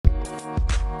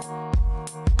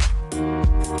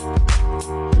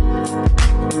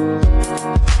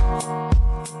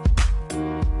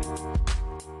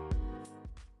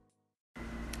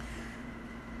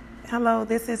Hello,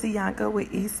 this is Iyanka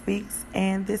with eSpeaks,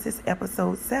 and this is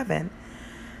episode 7.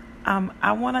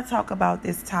 I want to talk about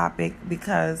this topic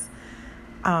because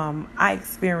I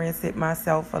experienced it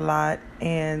myself a lot,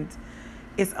 and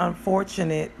it's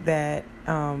unfortunate that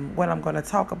what I'm going to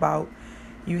talk about,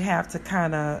 you have to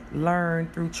kind of learn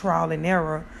through trial and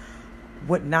error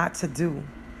what not to do.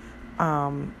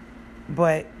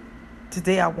 But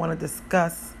today I want to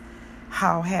discuss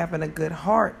how having a good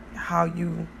heart, how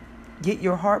you get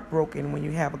your heart broken when you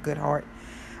have a good heart.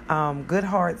 Good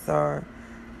hearts are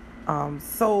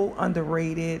so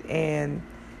underrated, and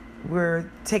we're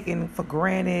taken for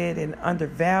granted and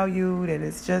undervalued, and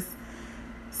it's just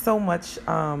so much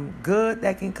good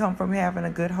that can come from having a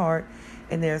good heart,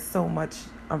 and there's so much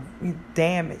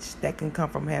damage that can come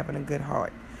from having a good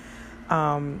heart.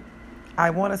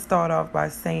 I want to start off by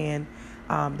saying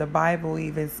the Bible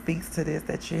even speaks to this,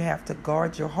 that you have to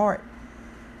guard your heart.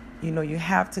 You know, you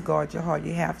have to guard your heart.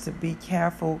 You have to be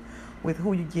careful with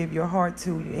who you give your heart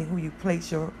to and who you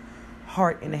place your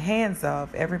heart in the hands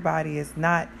of. Everybody is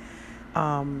not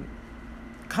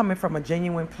coming from a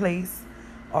genuine place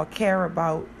or care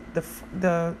about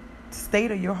the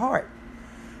state of your heart.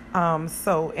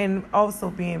 And also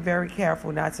being very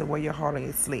careful not to wear your heart on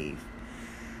your sleeve.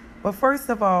 But first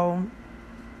of all,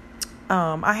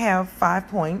 I have 5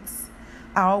 points.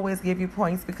 I always give you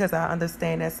points because I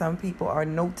understand that some people are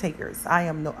note takers. I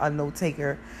am a note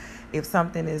taker. If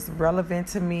something is relevant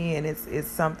to me and it's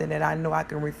something that I know I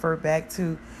can refer back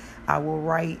to, I will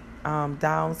write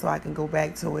down so I can go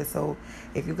back to it. So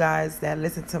if you guys that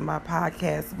listen to my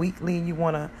podcast weekly and you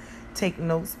want to take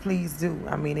notes, please do.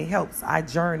 I mean, it helps. I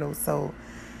journal,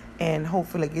 and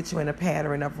hopefully get you in a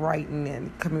pattern of writing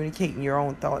and communicating your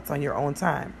own thoughts on your own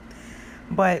time.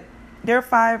 But there are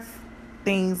 5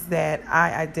 things that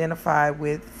I identify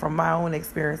with from my own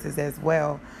experiences as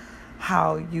well,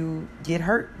 how you get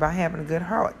hurt by having a good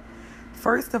heart.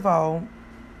 First of all,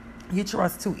 you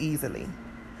trust too easily.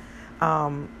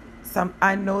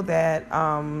 I know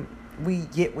that we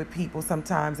get with people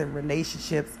sometimes in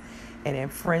relationships and in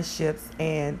friendships,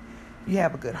 and you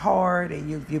have a good heart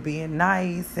and you're being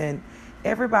nice, and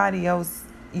everybody else,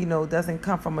 doesn't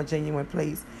come from a genuine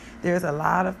place. There's a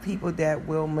lot of people that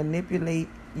will manipulate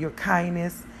your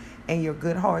kindness and your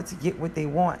good heart to get what they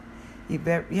want. You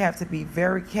have to be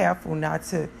very careful not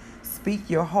to speak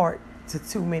your heart to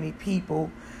too many people,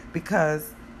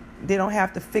 because they don't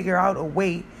have to figure out a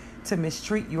way to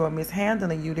mistreat you or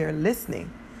mishandling you. They're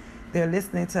listening. They're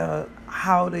listening to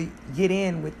how to get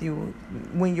in with you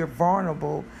when you're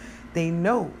vulnerable. They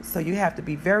know. So you have to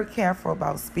be very careful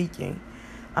about speaking.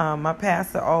 My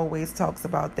pastor always talks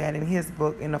about that in his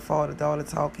book, In the Father-Daughter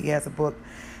Talk. He has a book,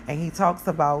 and he talks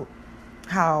about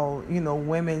how,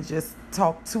 women just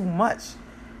talk too much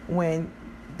when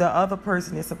the other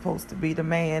person is supposed to be, the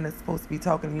man is supposed to be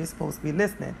talking and you're supposed to be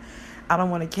listening. I don't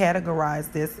want to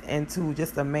categorize this into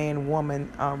just a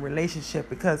man-woman relationship,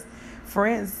 because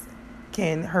friends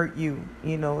can hurt you.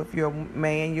 If you're a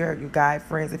man, you're your guy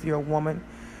friends. If you're a woman,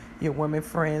 your women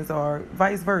friends, or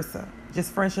vice versa.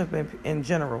 Just friendship in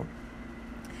general.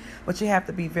 But you have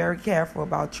to be very careful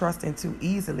about trusting too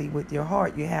easily with your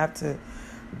heart. You have to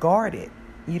guard it.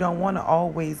 You don't want to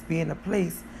always be in a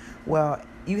place where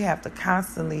you have to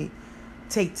constantly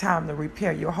take time to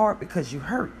repair your heart because you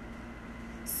hurt.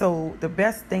 So the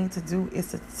best thing to do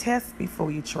is to test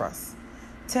before you trust.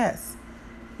 Test.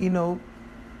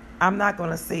 I'm not going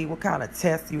to say what kind of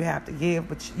test you have to give,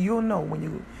 but you'll know when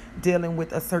you're dealing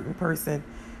with a certain person.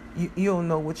 You'll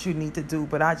know what you need to do.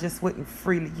 But I just wouldn't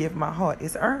freely give my heart.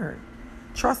 It's earned.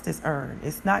 Trust is earned.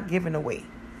 It's not given away.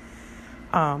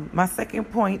 My second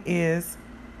point is,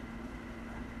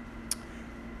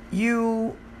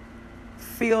 you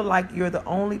feel like you're the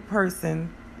only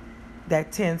person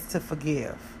that tends to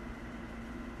forgive.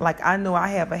 Like, I know I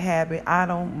have a habit. I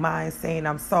don't mind saying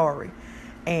I'm sorry.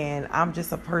 And I'm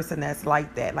just a person that's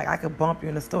like that. Like, I could bump you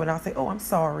in the store and I'll say, oh, I'm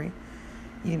sorry.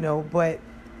 But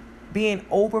being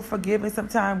over forgiving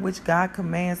sometimes, which God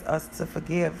commands us to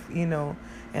forgive,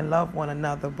 and love one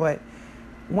another. But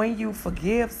when you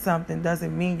forgive something,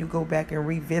 doesn't mean you go back and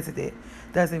revisit it.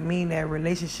 Doesn't mean that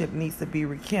relationship needs to be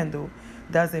rekindled.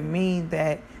 Doesn't mean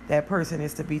that that person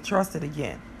is to be trusted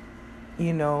again.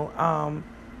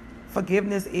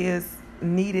 Forgiveness is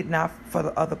needed not for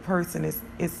the other person.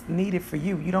 It's needed for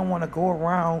you. You don't want to go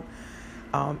around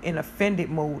in offended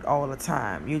mode all the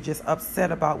time. You're just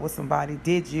upset about what somebody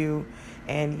did you,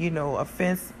 and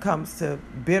offense comes to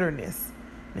bitterness,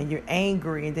 and you're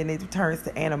angry, and then it turns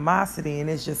to animosity, and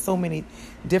it's just so many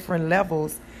different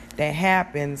levels that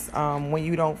happens when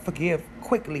you don't forgive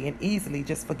quickly and easily.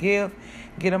 Just forgive,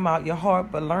 get them out your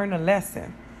heart, but learn a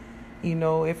lesson. You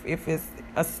know, if it's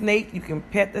a snake, you can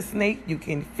pet the snake, you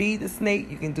can feed the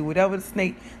snake, you can do whatever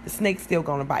the snake's still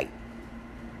going to bite.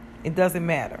 It doesn't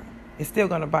matter. It's still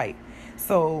going to bite.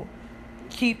 So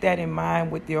keep that in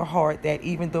mind with your heart, that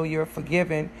even though you're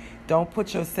forgiven, don't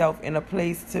put yourself in a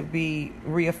place to be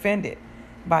reoffended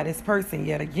by this person.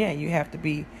 Yet again, you have to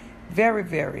be very,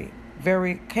 very,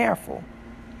 very careful.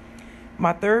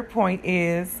 My third point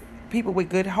is people with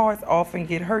good hearts often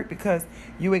get hurt because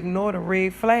you ignore the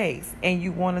red flags and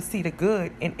you want to see the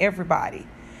good in everybody.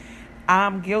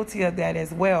 I'm guilty of that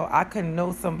as well. I can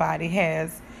know somebody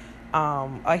has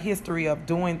a history of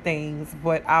doing things,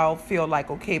 but I'll feel like,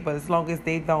 okay, but as long as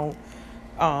they don't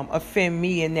offend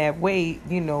me in that way,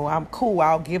 I'm cool.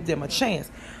 I'll give them a chance.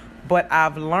 But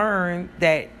I've learned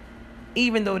that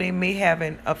even though they may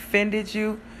haven't offended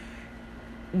you,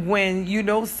 when you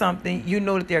know something, you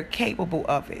know that they're capable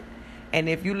of it. And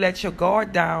if you let your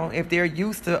guard down, if they're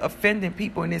used to offending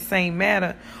people in the same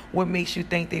manner, what makes you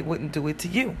think they wouldn't do it to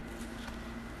you?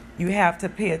 You have to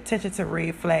pay attention to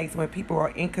red flags when people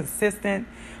are inconsistent,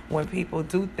 when people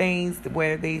do things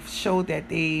where they show that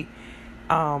they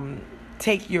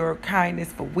take your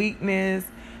kindness for weakness.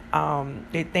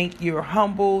 They think you're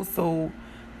humble. So,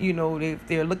 if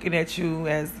they're looking at you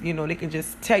as, they can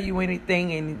just tell you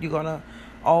anything and you're going to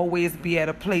always be at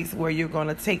a place where you're going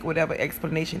to take whatever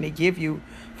explanation they give you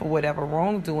for whatever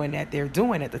wrongdoing that they're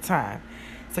doing at the time.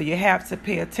 So you have to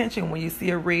pay attention when you see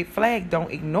a red flag.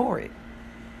 Don't ignore it.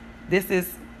 This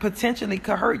is potentially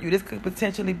could hurt you. This could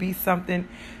potentially be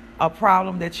a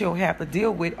problem that you'll have to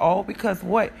deal with, all because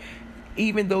what?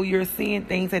 Even though you're seeing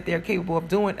things that they're capable of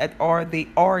doing or they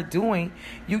are doing,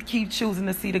 you keep choosing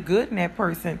to see the good in that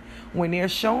person when they're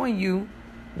showing you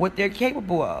what they're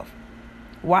capable of.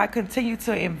 Why continue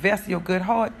to invest your good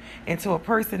heart into a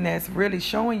person that's really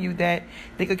showing you that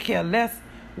they could care less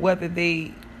whether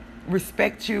they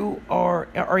respect you or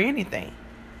anything?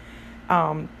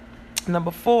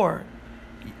 Number 4,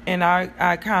 and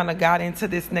I kind of got into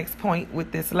this next point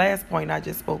with this last point I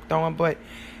just spoke on, but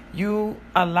you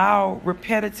allow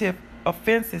repetitive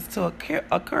offenses to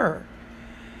occur.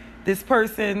 This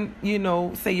person,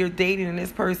 say you're dating and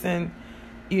this person,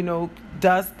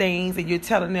 does things and you're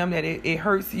telling them that it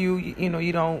hurts you,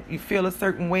 you feel a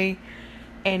certain way,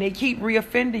 and they keep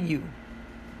reoffending you.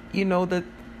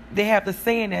 They have the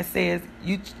saying that says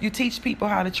you teach people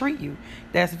how to treat you.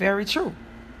 That's very true.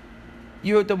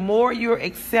 The more you're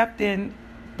accepting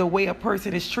the way a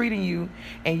person is treating you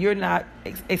and you're not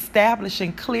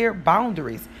establishing clear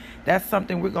boundaries. That's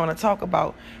something we're going to talk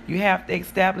about. You have to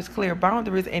establish clear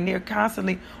boundaries, and they're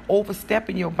constantly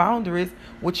overstepping your boundaries,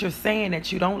 which you're saying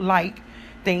that you don't like,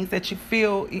 things that you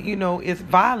feel, is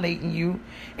violating you.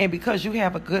 And because you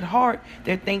have a good heart,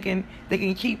 they're thinking they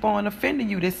can keep on offending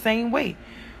you the same way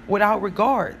without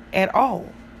regard at all.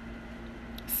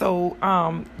 So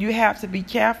you have to be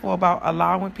careful about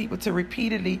allowing people to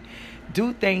repeatedly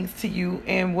do things to you.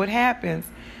 And what happens,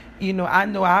 I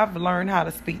know I've learned how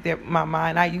to speak my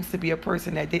mind. I used to be a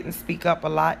person that didn't speak up a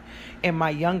lot in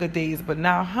my younger days. But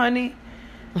now, honey,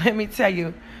 let me tell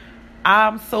you,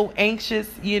 I'm so anxious,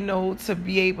 to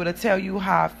be able to tell you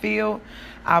how I feel.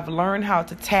 I've learned how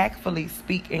to tactfully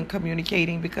speak in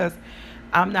communicating because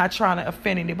I'm not trying to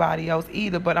offend anybody else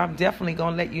either, but I'm definitely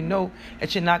going to let you know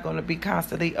that you're not going to be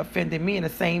constantly offending me in the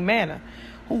same manner.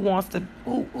 Who wants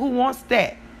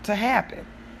that to happen?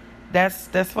 That's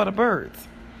for the birds.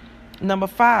 Number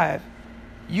 5,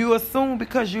 you assume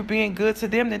because you're being good to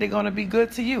them that they're going to be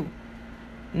good to you.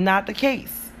 Not the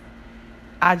case.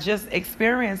 I just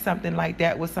experienced something like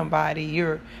that with somebody.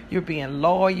 You're being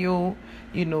loyal.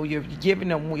 You're giving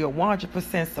them your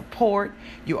 100% support.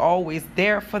 You're always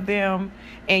there for them.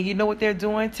 And you know what they're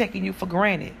doing? Taking you for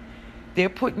granted. They're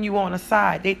putting you on the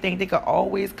side. They think they could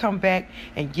always come back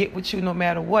and get with you no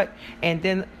matter what. And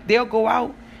then they'll go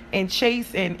out and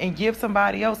chase and give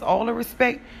somebody else all the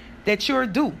respect that you're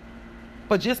due.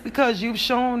 But just because you've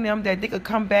shown them that they could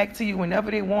come back to you whenever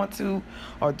they want to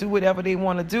or do whatever they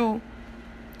want to do,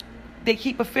 they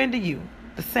keep offending you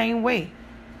the same way,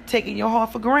 taking your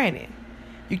heart for granted.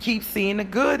 You keep seeing the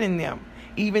good in them,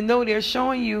 even though they're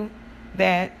showing you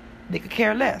that they could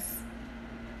care less.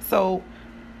 So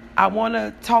I want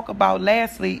to talk about,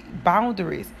 lastly,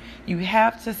 boundaries. You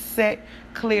have to set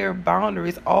clear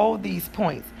boundaries, all these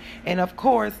points. And of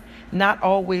course, not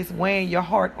always wearing your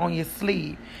heart on your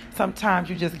sleeve. Sometimes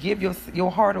you just give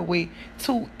your heart away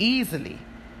too easily.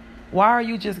 Why are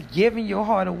you just giving your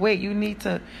heart away? You need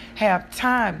to have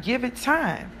time. Give it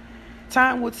time.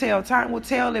 Time will tell. Time will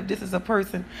tell if this is a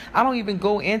person. I don't even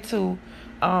go into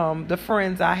the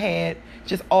friends I had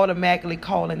just automatically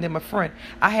calling them a friend.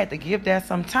 I had to give that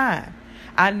some time.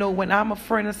 I know when I'm a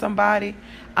friend of somebody,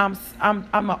 I'm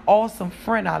an awesome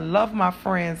friend. I love my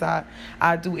friends.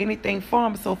 I do anything for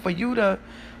them. So for you to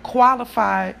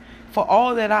qualify for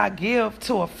all that I give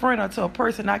to a friend or to a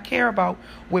person I care about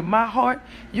with my heart,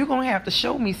 you're going to have to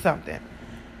show me something.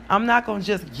 I'm not going to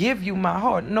just give you my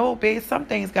heart. No, babe, some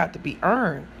things got to be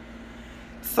earned.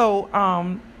 So,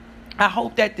 I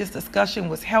hope that this discussion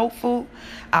was helpful.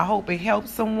 I hope it helped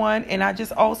someone. And I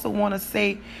just also want to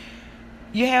say,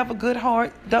 you have a good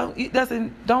heart.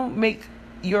 Don't make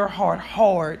your heart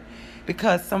hard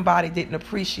because somebody didn't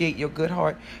appreciate your good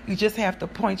heart. You just have to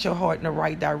point your heart in the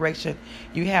right direction.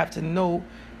 You have to know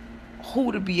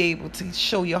who to be able to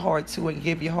show your heart to and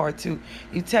give your heart to.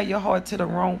 You tell your heart to the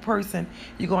wrong person,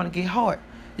 you're going to get hurt.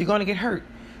 You're going to get hurt.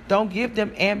 Don't give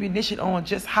them ammunition on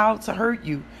just how to hurt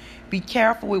you. Be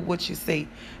careful with what you say.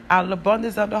 Out of the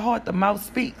abundance of the heart, the mouth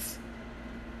speaks.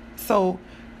 So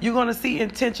you're going to see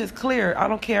intentions clear. I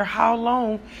don't care how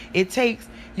long it takes.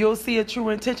 You'll see a true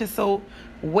intention. So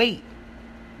wait.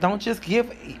 Don't just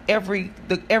give every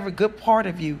good part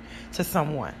of you to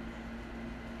someone.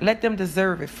 Let them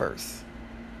deserve it first.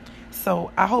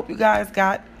 So I hope you guys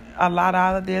got a lot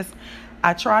out of this.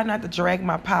 I try not to drag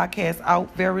my podcast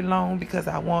out very long because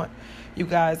I want you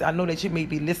guys, I know that you may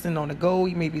be listening on the go.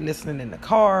 You may be listening in the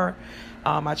car.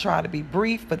 I try to be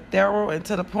brief but thorough and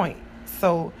to the point.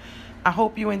 So I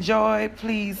hope you enjoy.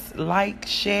 Please like,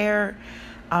 share.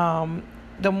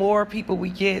 The more people we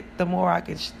get, the more I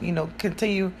can,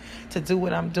 continue to do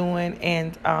what I'm doing.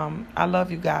 And I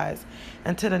love you guys.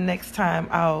 Until the next time,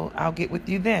 I'll get with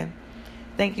you then.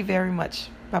 Thank you very much.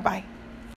 Bye-bye.